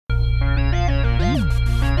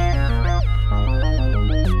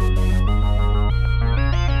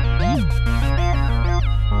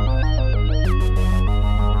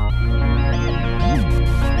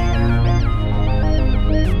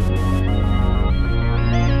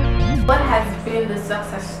you the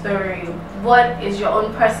success story, what is your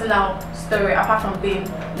own personal story apart from being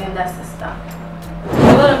Linda's sister?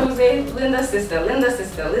 A lot of people say Linda's sister, Linda's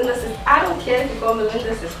sister, Linda's sister. I don't care if you call me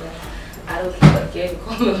Linda's sister. I don't care if you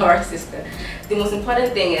call me Laura's sister. The most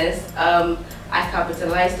important thing is I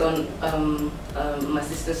capitalized on my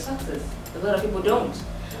sister's success. A lot of people don't.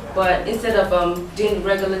 But instead of doing the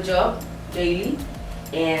regular job daily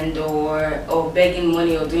and or begging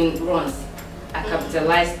money or doing runs, I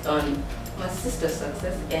capitalized on my sister's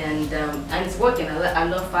success, and it's working. I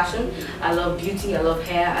love fashion, I love beauty, I love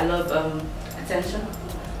hair, I love attention.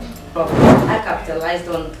 I capitalized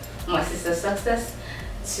on my sister's success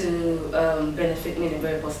to benefit me in a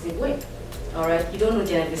very positive way. Alright, you don't know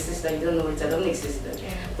Jennifer's sister, you don't know Rita Dominic's sister,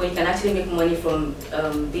 but you can actually make money from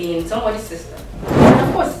being somebody's sister. And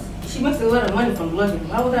of course, she makes a lot of money from blogging.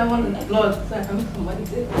 Why would I want to blog so I can make some money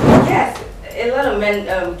too? Yes, a lot of men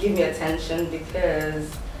give me attention because,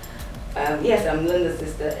 yes, I'm Linda's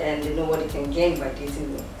sister and they know what they can gain by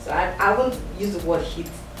dating me. So I won't use the word hit.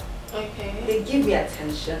 Okay. They give me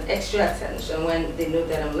attention, extra attention when they know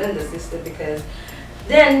that I'm Linda's sister, because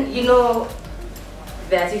then you know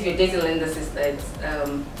that if you're dating Linda's sister, it's,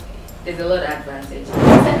 there's a lot of advantage. You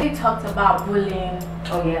recently talked about bullying.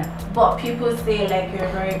 Oh yeah. But people say like you're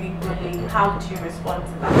a very big bully. How do you respond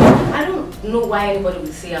to that? I don't know why anybody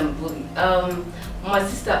would say I'm a bully. My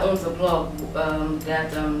sister owns a blog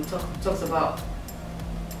that talks about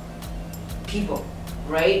people,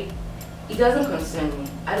 right? It doesn't concern me.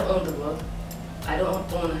 I don't own the blog. I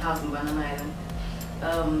don't own a house in Banana Island.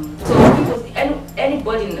 So people,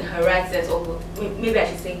 anybody in her right sense, or maybe I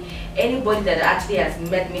should say, anybody that actually has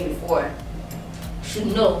met me before should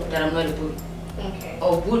know that I'm not a bully. Okay.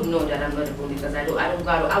 Or would know that I'm not a bully, because I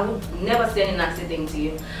would never say any nasty thing to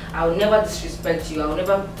you. I would never disrespect you. I would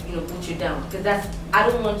never, put you down, because I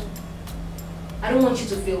don't want you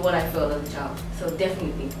to feel what I felt as a child. So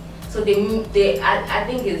definitely. So I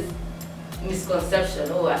think it's misconception.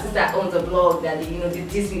 Oh, our sister owns a blog that they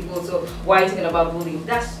tease people. So why are you talking about bullying?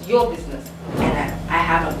 That's your business, and I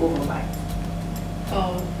have an overbite.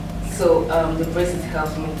 Oh. So the braces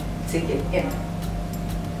helps me take it in.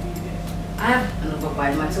 I have an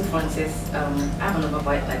overbite. My two fronts I have an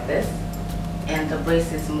overbite like this, and the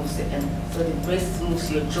braces moves it in. So the braces moves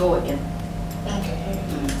your jaw in. Okay.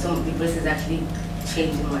 So the braces actually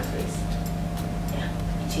changing my face. Yeah,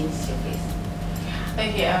 it changes your face.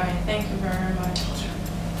 Okay, alright. Thank you very much.